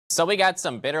So we got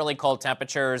some bitterly cold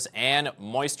temperatures and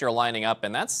moisture lining up,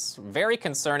 and that's very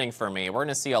concerning for me. We're going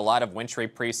to see a lot of wintry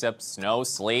precip, snow,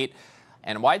 sleet,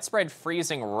 and widespread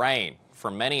freezing rain for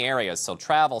many areas. So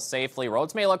travel safely.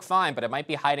 Roads may look fine, but it might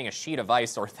be hiding a sheet of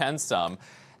ice or then some.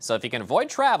 So if you can avoid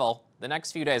travel the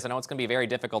next few days, I know it's going to be very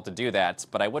difficult to do that,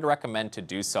 but I would recommend to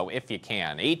do so if you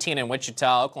can. 18 in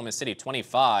Wichita, Oklahoma City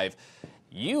 25.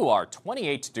 You are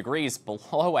 28 degrees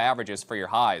below averages for your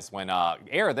highs. When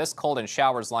air this cold and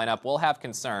showers line up, we'll have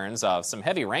concerns of some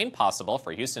heavy rain possible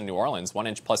for Houston, New Orleans.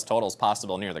 1-inch plus totals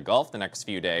possible near the Gulf the next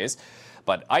few days.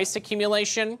 But ice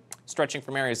accumulation stretching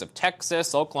from areas of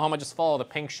Texas, Oklahoma. Just follow the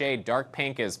pink shade. Dark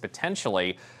pink is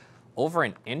potentially over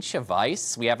an inch of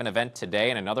ice. We have an event today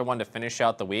and another one to finish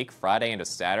out the week, Friday into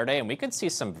Saturday. And we could see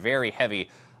some very heavy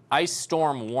ice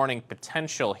storm warning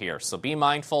potential here. So be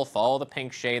mindful, follow the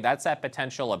pink shade. That's that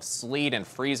potential of sleet and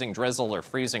freezing drizzle or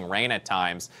freezing rain at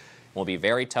times. Will be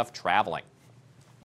very tough traveling.